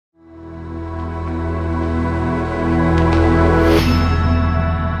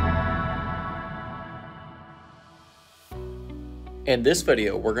In this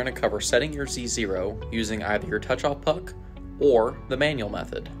video, we're going to cover setting your Z0 using either your touch-off puck or the manual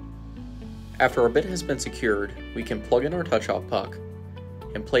method. After our bit has been secured, we can plug in our touch-off puck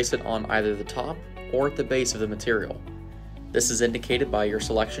and place it on either the top or at the base of the material. This is indicated by your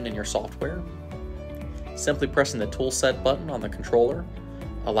selection in your software. Simply pressing the tool set button on the controller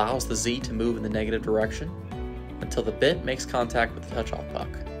allows the Z to move in the negative direction until the bit makes contact with the touch-off puck.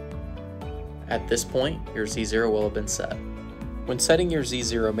 At this point, your Z0 will have been set. When setting your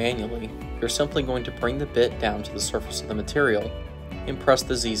Z0 manually, you're simply going to bring the bit down to the surface of the material and press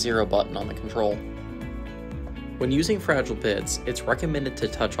the Z0 button on the control. When using fragile bits, it's recommended to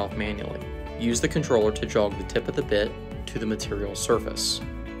touch off manually. Use the controller to jog the tip of the bit to the material's surface.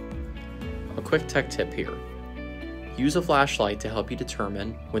 A quick tech tip here. Use a flashlight to help you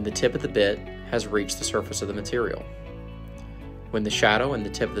determine when the tip of the bit has reached the surface of the material. When the shadow and the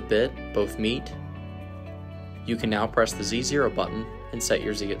tip of the bit both meet, you can now press the Z0 button and set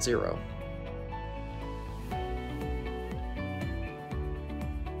your Z at 0.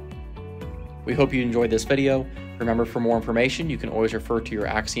 We hope you enjoyed this video. Remember, for more information, you can always refer to your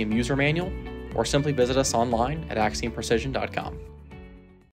Axiom user manual or simply visit us online at axiomprecision.com.